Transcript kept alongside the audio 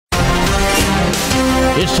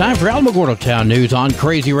It's time for Alamogordo Town News on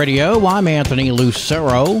Crazy Radio. I'm Anthony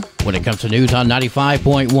Lucero. When it comes to news on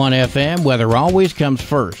 95.1 FM, weather always comes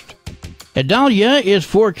first. Idalia is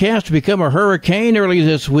forecast to become a hurricane early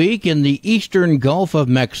this week in the eastern Gulf of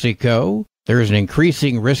Mexico. There is an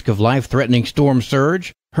increasing risk of life-threatening storm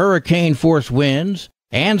surge, hurricane-force winds,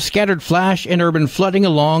 and scattered flash and urban flooding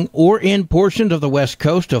along or in portions of the west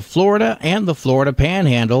coast of Florida and the Florida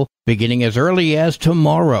Panhandle beginning as early as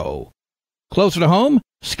tomorrow. Closer to home,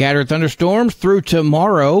 scattered thunderstorms through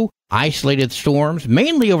tomorrow, isolated storms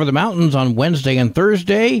mainly over the mountains on Wednesday and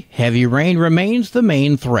Thursday. Heavy rain remains the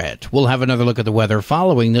main threat. We'll have another look at the weather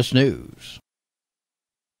following this news.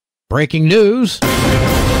 Breaking news.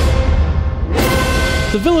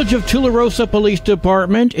 The Village of Tularosa Police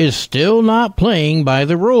Department is still not playing by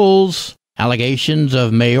the rules. Allegations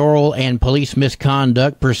of mayoral and police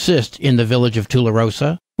misconduct persist in the Village of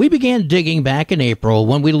Tularosa. We began digging back in April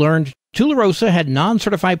when we learned Tularosa had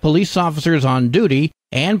non-certified police officers on duty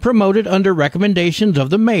and promoted under recommendations of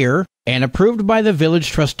the mayor and approved by the village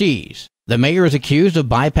trustees. The mayor is accused of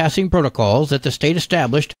bypassing protocols that the state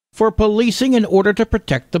established for policing in order to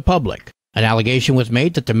protect the public. An allegation was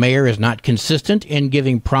made that the mayor is not consistent in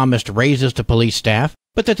giving promised raises to police staff,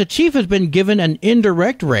 but that the chief has been given an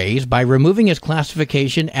indirect raise by removing his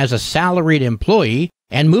classification as a salaried employee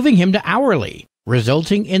and moving him to hourly,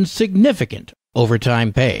 resulting in significant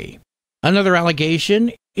overtime pay. Another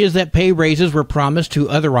allegation is that pay raises were promised to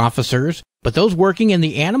other officers, but those working in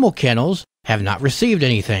the animal kennels have not received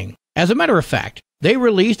anything. As a matter of fact, they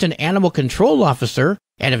released an animal control officer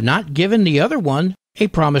and have not given the other one a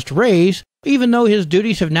promised raise, even though his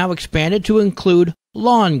duties have now expanded to include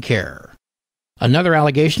lawn care. Another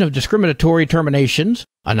allegation of discriminatory terminations.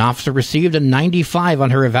 An officer received a 95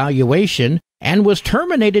 on her evaluation and was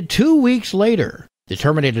terminated 2 weeks later. The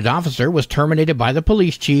terminated officer was terminated by the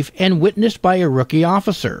police chief and witnessed by a rookie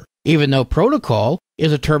officer, even though protocol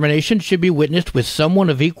is a termination should be witnessed with someone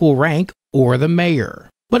of equal rank or the mayor.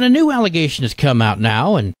 But a new allegation has come out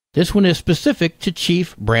now, and this one is specific to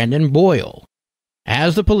Chief Brandon Boyle.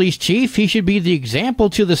 As the police chief, he should be the example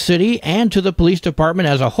to the city and to the police department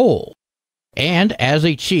as a whole. And as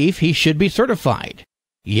a chief, he should be certified.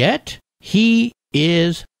 Yet, he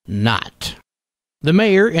is not. The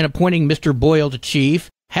mayor, in appointing Mr. Boyle to chief,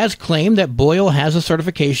 has claimed that Boyle has a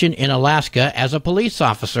certification in Alaska as a police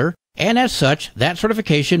officer, and as such, that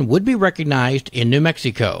certification would be recognized in New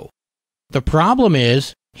Mexico. The problem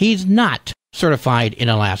is, he's not certified in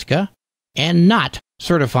Alaska and not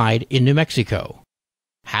certified in New Mexico.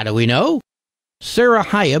 How do we know? Sarah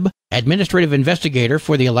Hyab, administrative investigator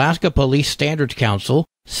for the Alaska Police Standards Council,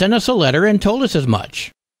 sent us a letter and told us as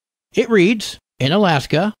much. It reads, in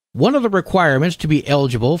Alaska, one of the requirements to be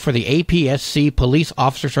eligible for the APSC police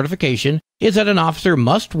officer certification is that an officer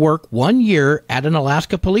must work 1 year at an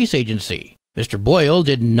Alaska police agency. Mr. Boyle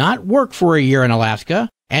did not work for a year in Alaska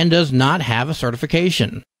and does not have a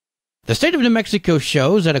certification. The state of New Mexico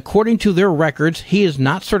shows that according to their records, he is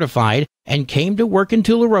not certified and came to work in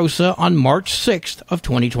Tularosa on March 6th of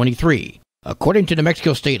 2023. According to New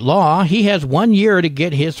Mexico state law, he has 1 year to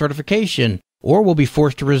get his certification, or will be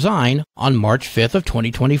forced to resign on March 5th of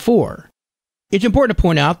 2024. It's important to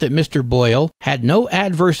point out that Mr. Boyle had no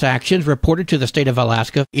adverse actions reported to the state of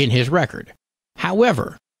Alaska in his record.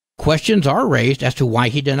 However, questions are raised as to why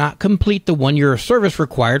he did not complete the 1 year of service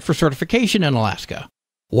required for certification in Alaska.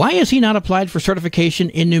 Why has he not applied for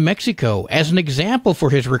certification in New Mexico as an example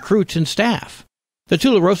for his recruits and staff? The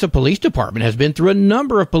Tularosa Police Department has been through a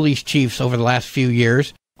number of police chiefs over the last few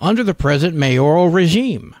years under the present mayoral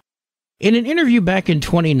regime. In an interview back in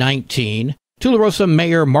 2019, Tularosa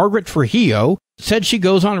Mayor Margaret Trujillo said she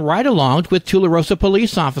goes on ride-alongs with Tularosa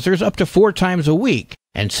police officers up to 4 times a week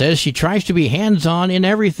and says she tries to be hands-on in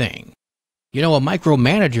everything. You know, a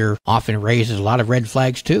micromanager often raises a lot of red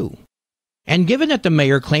flags too. And given that the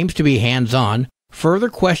mayor claims to be hands-on, further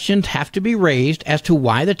questions have to be raised as to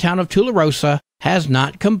why the town of Tularosa has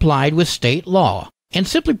not complied with state law and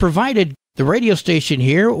simply provided the radio station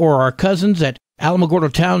here or our cousins at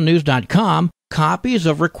AlamogordoTownNews.com copies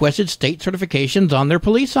of requested state certifications on their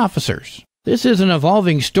police officers. This is an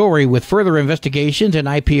evolving story with further investigations and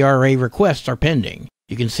IPRA requests are pending.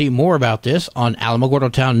 You can see more about this on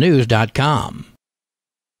AlamogordoTownNews.com.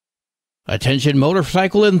 Attention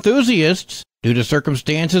motorcycle enthusiasts! Due to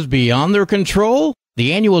circumstances beyond their control,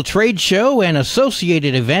 the annual trade show and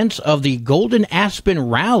associated events of the Golden Aspen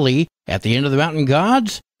Rally at the End of the Mountain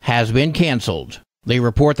Gods has been canceled. They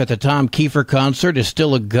report that the Tom Kiefer concert is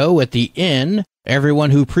still a go at the Inn.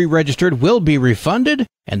 Everyone who pre-registered will be refunded,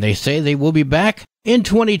 and they say they will be back in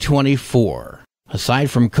 2024.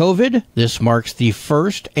 Aside from COVID, this marks the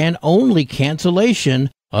first and only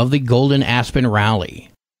cancellation of the Golden Aspen Rally.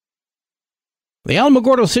 The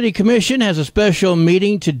Alamogordo City Commission has a special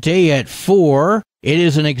meeting today at 4. It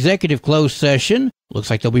is an executive closed session. Looks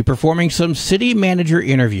like they'll be performing some city manager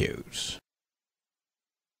interviews.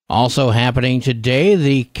 Also happening today,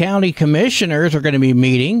 the county commissioners are going to be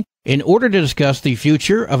meeting in order to discuss the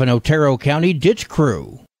future of an Otero County ditch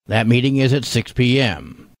crew. That meeting is at 6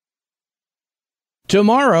 p.m.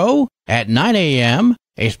 Tomorrow at 9 a.m.,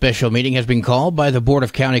 a special meeting has been called by the Board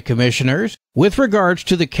of County Commissioners with regards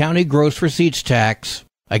to the county gross receipts tax.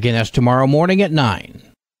 Again, that's tomorrow morning at 9.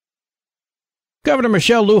 Governor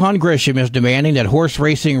Michelle Lujan Grisham is demanding that horse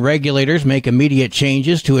racing regulators make immediate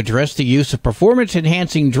changes to address the use of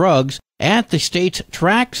performance-enhancing drugs at the state's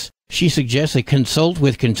tracks. She suggests they consult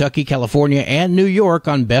with Kentucky, California, and New York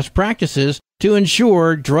on best practices to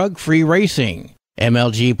ensure drug-free racing.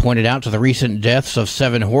 MLG pointed out to the recent deaths of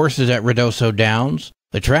 7 horses at Ruidoso Downs.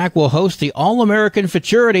 The track will host the All-American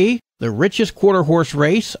Futurity, the richest quarter horse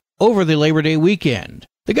race, over the Labor Day weekend.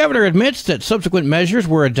 The governor admits that subsequent measures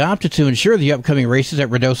were adopted to ensure the upcoming races at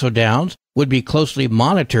Ruidoso Downs would be closely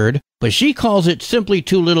monitored, but she calls it simply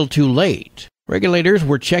too little too late. Regulators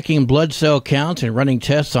were checking blood cell counts and running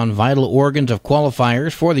tests on vital organs of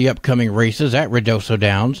qualifiers for the upcoming races at Ruidoso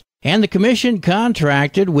Downs, and the commission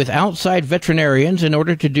contracted with outside veterinarians in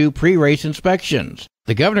order to do pre-race inspections.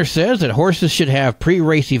 The governor says that horses should have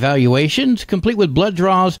pre-race evaluations, complete with blood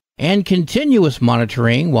draws, and continuous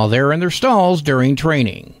monitoring while they're in their stalls during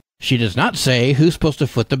training. She does not say who's supposed to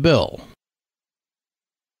foot the bill.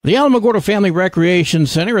 The Alamogordo Family Recreation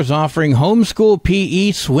Center is offering homeschool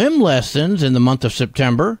PE swim lessons in the month of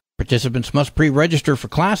September. Participants must pre-register for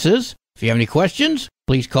classes. If you have any questions,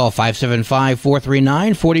 please call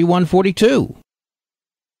 575-439-4142.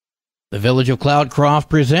 The Village of Cloudcroft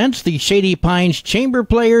presents the Shady Pines Chamber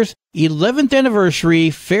Players' 11th Anniversary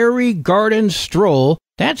Fairy Garden Stroll.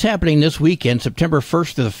 That's happening this weekend, September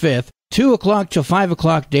 1st to the 5th, 2 o'clock to 5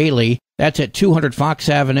 o'clock daily. That's at 200 Fox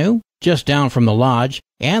Avenue, just down from the lodge,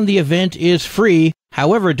 and the event is free.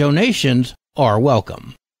 However, donations are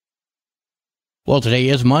welcome. Well, today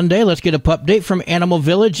is Monday. Let's get a pup update from Animal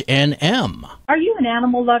Village NM. Are you an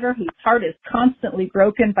animal lover whose heart is constantly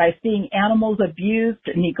broken by seeing animals abused,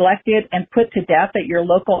 neglected, and put to death at your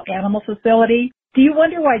local animal facility? Do you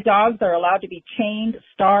wonder why dogs are allowed to be chained,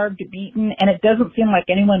 starved, beaten, and it doesn't seem like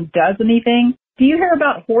anyone does anything? Do you hear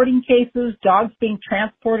about hoarding cases, dogs being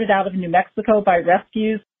transported out of New Mexico by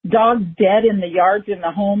rescues, dogs dead in the yards in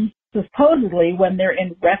the homes, supposedly when they're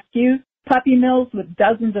in rescues? Puppy mills with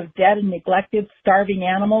dozens of dead and neglected, starving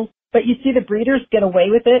animals, but you see the breeders get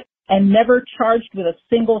away with it and never charged with a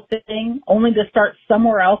single thing, only to start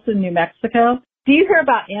somewhere else in New Mexico? Do you hear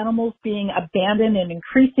about animals being abandoned in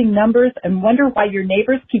increasing numbers and wonder why your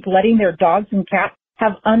neighbors keep letting their dogs and cats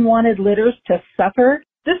have unwanted litters to suffer?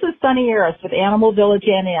 This is Sunny Harris with Animal Village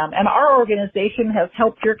NM, and our organization has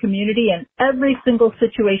helped your community in every single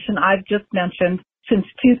situation I've just mentioned since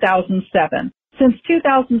 2007. Since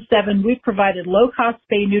 2007, we've provided low-cost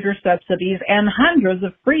spay-neuter subsidies and hundreds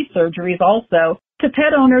of free surgeries also to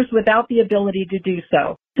pet owners without the ability to do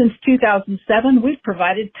so. Since 2007, we've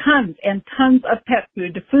provided tons and tons of pet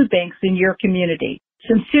food to food banks in your community.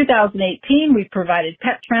 Since 2018, we've provided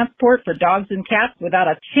pet transport for dogs and cats without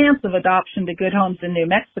a chance of adoption to good homes in New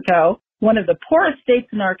Mexico, one of the poorest states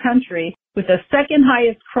in our country, with the second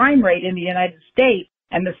highest crime rate in the United States,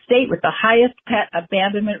 and the state with the highest pet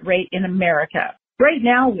abandonment rate in America. Right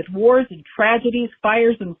now, with wars and tragedies,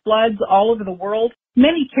 fires and floods all over the world,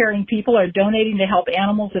 many caring people are donating to help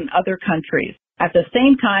animals in other countries. At the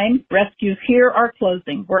same time, rescues here are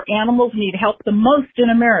closing, where animals need help the most in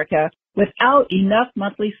America, without enough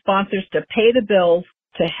monthly sponsors to pay the bills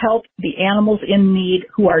to help the animals in need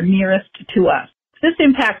who are nearest to us. This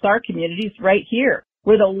impacts our communities right here,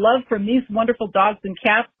 where the love from these wonderful dogs and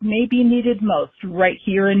cats may be needed most, right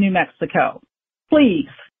here in New Mexico. Please,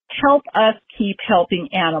 help us keep helping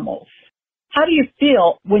animals. How do you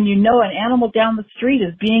feel when you know an animal down the street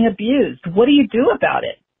is being abused? What do you do about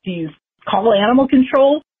it? Do you call animal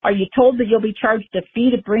control? Are you told that you'll be charged a fee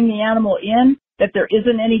to bring the animal in, that there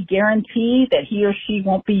isn't any guarantee that he or she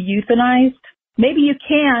won't be euthanized? Maybe you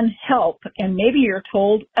can help, and maybe you're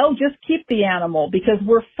told, oh, just keep the animal because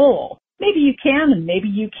we're full. Maybe you can, and maybe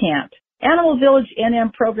you can't. Animal Village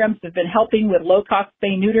NM programs have been helping with low-cost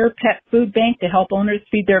spay-neuter, pet food bank to help owners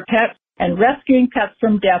feed their pets, and rescuing pets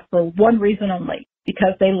from death for one reason only,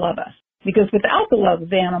 because they love us. Because without the love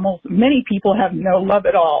of animals, many people have no love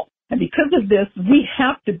at all. And because of this, we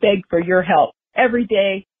have to beg for your help every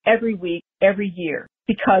day, every week, every year,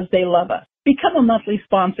 because they love us. Become a monthly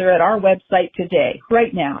sponsor at our website today,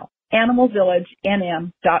 right now,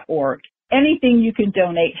 animalvillagenm.org. Anything you can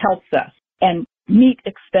donate helps us and meet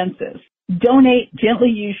expenses. Donate gently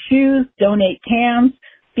used shoes, donate cans.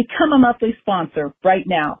 Become a monthly sponsor right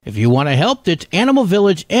now. If you want to help, it's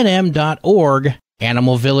animalvillagenm.org,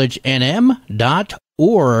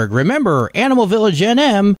 animalvillagenm.org. Remember, Animal Village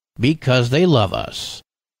NM, because they love us.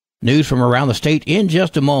 News from around the state in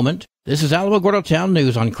just a moment. This is Alamogordo Town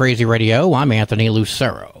News on Crazy Radio. I'm Anthony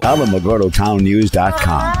Lucero.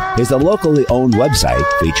 AlamogordoTownNews.com is a locally owned website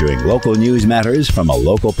featuring local news matters from a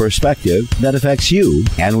local perspective that affects you,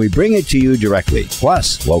 and we bring it to you directly.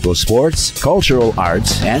 Plus, local sports, cultural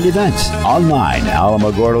arts, and events. Online,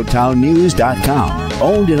 AlamogordoTownNews.com.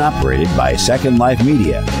 Owned and operated by Second Life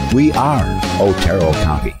Media. We are Otero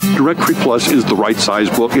County. Directory Plus is the right size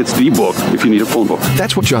book. It's the book if you need a phone book.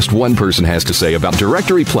 That's what just one person has to say about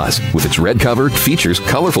Directory Plus. With its red cover, features,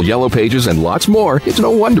 colorful yellow pages, and lots more, it's no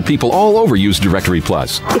wonder people all over use Directory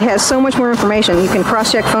Plus. It has so much more information. You can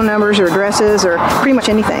cross-check phone numbers or addresses or pretty much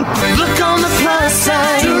anything. Look on the plus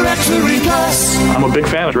side, Directory Plus. I'm a big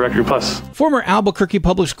fan of Directory Plus. Former Albuquerque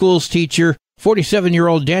Public Schools teacher,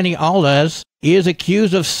 47-year-old Danny Aldez, is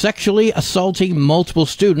accused of sexually assaulting multiple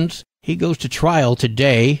students. He goes to trial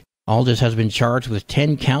today. Aldez has been charged with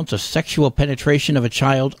 10 counts of sexual penetration of a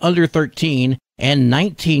child under 13 and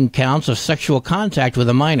 19 counts of sexual contact with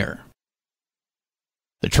a minor.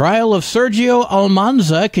 The trial of Sergio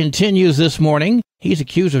Almanza continues this morning. He's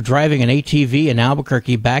accused of driving an ATV in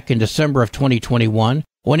Albuquerque back in December of 2021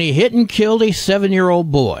 when he hit and killed a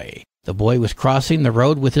 7-year-old boy. The boy was crossing the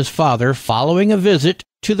road with his father following a visit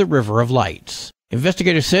to the River of Lights.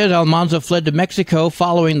 Investigators said Almanza fled to Mexico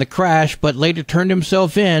following the crash, but later turned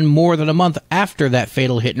himself in more than a month after that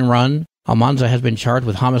fatal hit and run. Almanza has been charged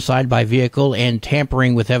with homicide by vehicle and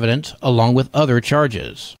tampering with evidence, along with other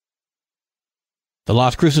charges. The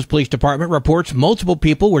Las Cruces Police Department reports multiple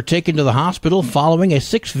people were taken to the hospital following a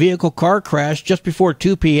 6-vehicle car crash just before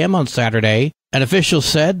 2 p.m. on Saturday. An official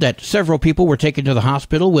said that several people were taken to the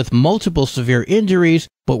hospital with multiple severe injuries,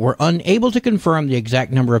 but were unable to confirm the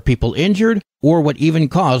exact number of people injured or what even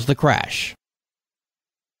caused the crash.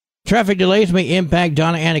 Traffic delays may impact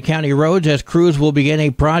Donna Ana County roads as crews will begin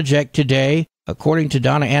a project today. According to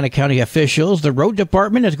Donna Ana County officials, the road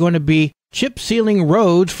department is going to be chip sealing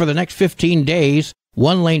roads for the next 15 days.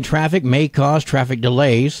 One-lane traffic may cause traffic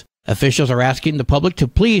delays. Officials are asking the public to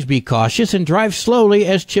please be cautious and drive slowly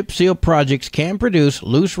as chip seal projects can produce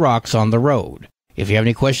loose rocks on the road. If you have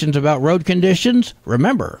any questions about road conditions,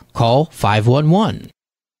 remember, call 511.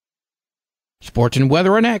 Sports and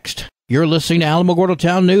weather are next. You're listening to Alamogordo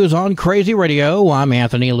Town News on Crazy Radio. I'm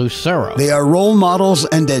Anthony Lucero. They are role models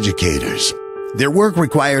and educators. Their work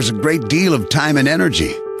requires a great deal of time and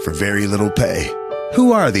energy for very little pay.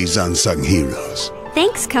 Who are these unsung heroes?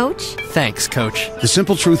 Thanks, Coach. Thanks, Coach. The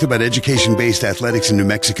simple truth about education-based athletics in New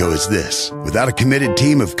Mexico is this. Without a committed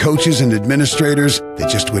team of coaches and administrators, that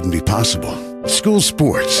just wouldn't be possible. School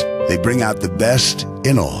sports, they bring out the best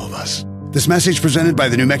in all of us. This message presented by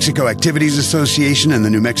the New Mexico Activities Association and the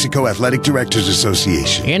New Mexico Athletic Directors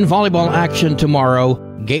Association. In volleyball action tomorrow,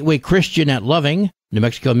 Gateway Christian at Loving, New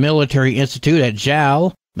Mexico Military Institute at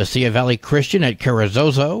Jal, Mesilla Valley Christian at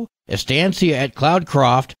Carrizozo, Estancia at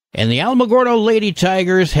Cloudcroft, and the Alamogordo Lady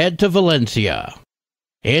Tigers head to Valencia.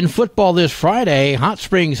 In football this Friday, Hot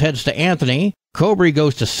Springs heads to Anthony, Cobre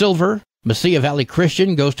goes to Silver, Mesilla Valley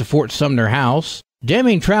Christian goes to Fort Sumner House,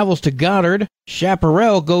 Deming travels to Goddard,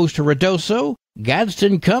 Chaparral goes to Ruidoso,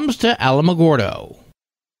 Gadsden comes to Alamogordo.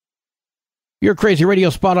 Your Crazy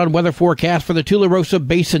Radio spot-on weather forecast for the Tularosa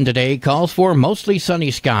Basin today calls for mostly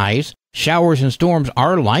sunny skies. Showers and storms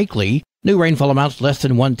are likely. New rainfall amounts less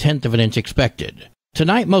than 1/10 of an inch expected.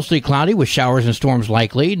 Tonight, mostly cloudy with showers and storms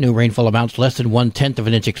likely. New rainfall amounts less than 1/10 of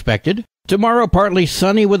an inch expected. Tomorrow, partly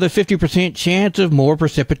sunny with a 50% chance of more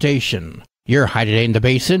precipitation. Your high today in the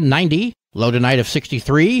basin, 90. Low tonight of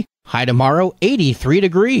 63. High tomorrow, 83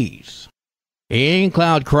 degrees. In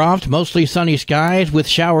Cloudcroft, mostly sunny skies with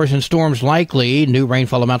showers and storms likely. New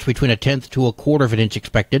rainfall amounts between 1/10 to 1/4 of an inch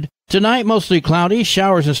expected. Tonight, mostly cloudy.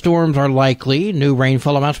 Showers and storms are likely. New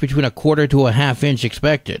rainfall amounts between 1/4 to 1/2 inch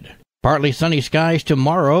expected. Partly sunny skies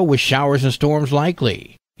tomorrow with showers and storms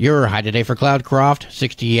likely. Your high today for Cloudcroft,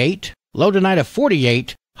 68. Low tonight of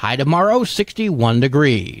 48. High tomorrow, 61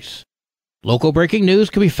 degrees. Local breaking news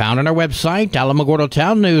can be found on our website,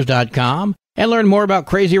 alamogordotownnews.com, and learn more about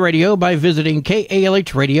Crazy Radio by visiting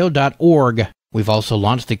KALHradio.org. We've also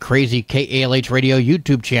launched the Crazy KALH Radio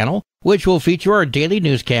YouTube channel, which will feature our daily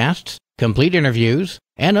newscasts, complete interviews,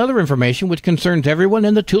 and other information which concerns everyone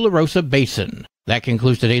in the Tularosa Basin. That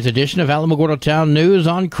concludes today's edition of Alamogordo Town News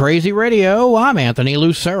on Crazy Radio. I'm Anthony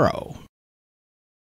Lucero.